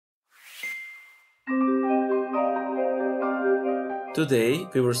Today,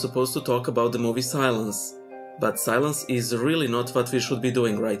 we were supposed to talk about the movie Silence, but silence is really not what we should be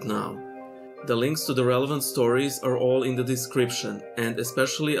doing right now. The links to the relevant stories are all in the description, and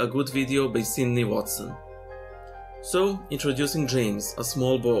especially a good video by Cindy Watson. So, introducing James, a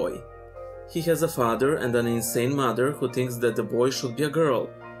small boy. He has a father and an insane mother who thinks that the boy should be a girl,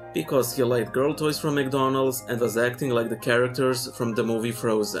 because he liked girl toys from McDonald's and was acting like the characters from the movie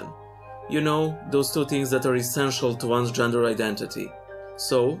Frozen. You know, those two things that are essential to one's gender identity.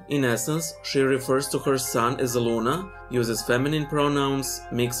 So, in essence, she refers to her son as Luna, uses feminine pronouns,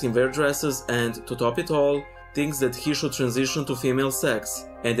 makes him wear dresses and, to top it all, thinks that he should transition to female sex,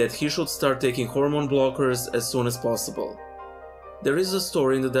 and that he should start taking hormone blockers as soon as possible. There is a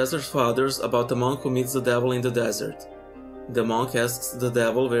story in the Desert Fathers about a monk who meets the devil in the desert. The monk asks the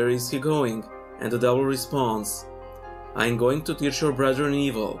devil where is he going, and the devil responds, "I am going to teach your brethren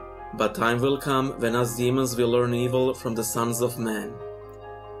evil, but time will come when us demons will learn evil from the sons of men."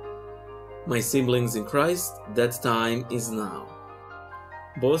 My siblings in Christ, that time is now.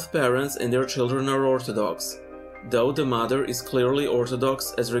 Both parents and their children are Orthodox, though the mother is clearly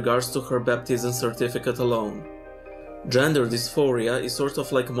Orthodox as regards to her baptism certificate alone. Gender dysphoria is sort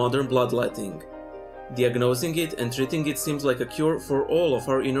of like modern bloodletting. Diagnosing it and treating it seems like a cure for all of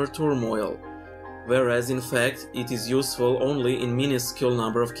our inner turmoil, whereas in fact it is useful only in minuscule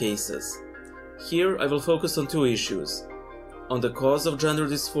number of cases. Here I will focus on two issues, on the cause of gender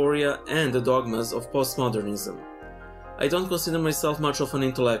dysphoria and the dogmas of postmodernism. I don't consider myself much of an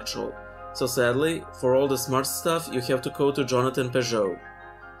intellectual, so sadly, for all the smart stuff you have to go to Jonathan Peugeot.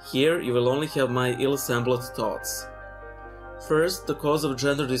 Here you will only have my ill-assembled thoughts. First, the cause of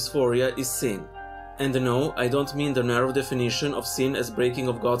gender dysphoria is sin. And no, I don't mean the narrow definition of sin as breaking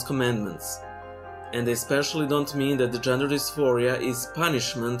of God's commandments. And I especially don't mean that the gender dysphoria is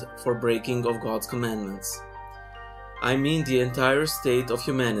punishment for breaking of God's commandments. I mean the entire state of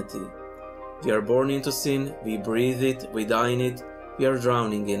humanity. We are born into sin, we breathe it, we die in it, we are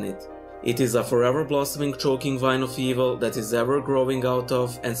drowning in it. It is a forever blossoming choking vine of evil that is ever growing out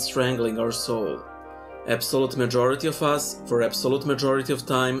of and strangling our soul. Absolute majority of us, for absolute majority of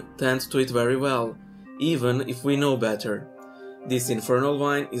time, tend to it very well, even if we know better. This infernal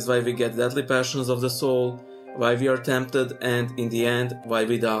vine is why we get deadly passions of the soul, why we are tempted, and, in the end, why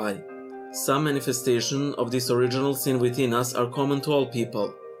we die. Some manifestations of this original sin within us are common to all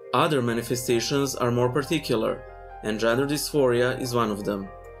people. Other manifestations are more particular, and gender dysphoria is one of them.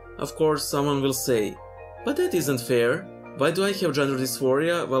 Of course, someone will say, "But that isn't fair. Why do I have gender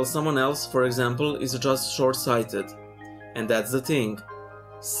dysphoria while someone else, for example, is just short-sighted?" And that's the thing.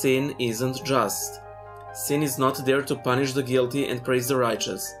 Sin isn't just. Sin is not there to punish the guilty and praise the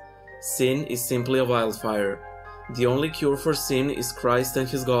righteous. Sin is simply a wildfire. The only cure for sin is Christ and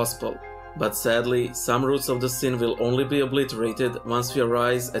His gospel. But sadly, some roots of the sin will only be obliterated once we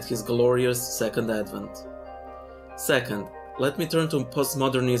arise at His glorious second advent. Second, let me turn to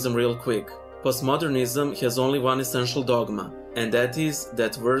postmodernism real quick. Postmodernism has only one essential dogma, and that is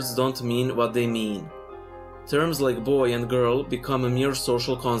that words don't mean what they mean. Terms like boy and girl become mere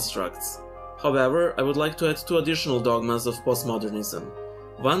social constructs. However, I would like to add two additional dogmas of postmodernism.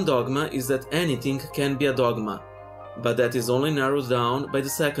 One dogma is that anything can be a dogma, but that is only narrowed down by the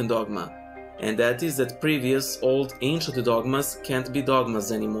second dogma, and that is that previous, old, ancient dogmas can't be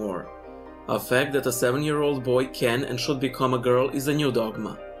dogmas anymore. A fact that a 7-year-old boy can and should become a girl is a new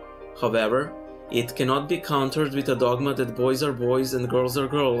dogma. However, it cannot be countered with a dogma that boys are boys and girls are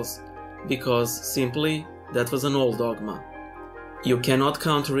girls, because, simply, that was an old dogma. You cannot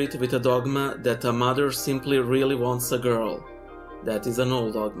counter it with a dogma that a mother simply really wants a girl. That is an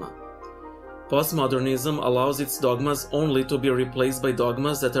old dogma. Postmodernism allows its dogmas only to be replaced by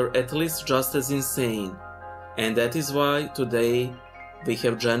dogmas that are at least just as insane, and that is why, today, we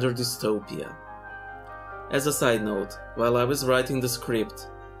have gender dystopia. As a side note, while I was writing the script,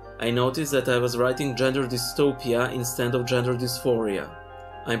 I noticed that I was writing gender dystopia instead of gender dysphoria.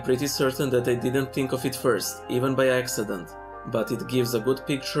 I'm pretty certain that I didn't think of it first, even by accident, but it gives a good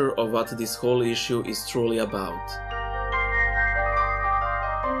picture of what this whole issue is truly about.